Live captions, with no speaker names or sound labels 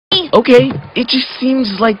Okay, it just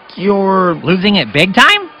seems like you're... Losing it big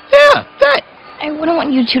time? Yeah, that... I wouldn't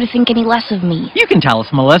want you two to think any less of me. You can tell us,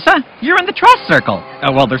 Melissa. You're in the trust circle.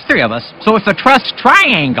 Oh, well, there's 3 of us, so it's a trust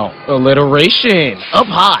triangle. Alliteration. Up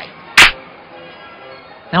high.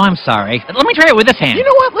 No, I'm sorry. Let me try it with this hand. You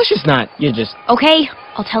know what? Let's just not. You're just... Okay,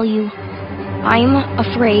 I'll tell you. I'm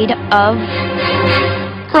afraid of...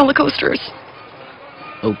 roller coasters.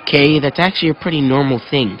 Okay, that's actually a pretty normal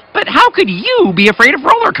thing. But how could you be afraid of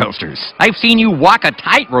roller coasters? I've seen you walk a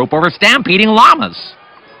tightrope over stampeding llamas.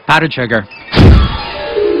 Powdered sugar.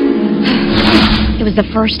 It was the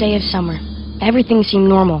first day of summer. Everything seemed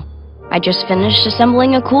normal. I just finished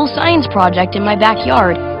assembling a cool science project in my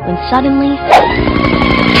backyard when suddenly...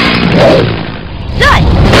 Done!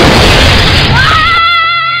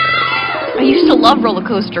 I used to love roller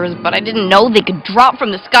coasters, but I didn't know they could drop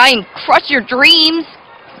from the sky and crush your dreams.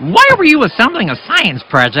 Why were you assembling a science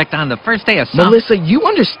project on the first day of summer? Melissa, you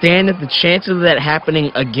understand that the chances of that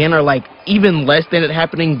happening again are like even less than it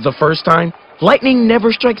happening the first time? Lightning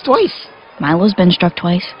never strikes twice. Milo's been struck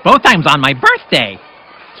twice. Both times on my birthday.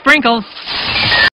 Sprinkles.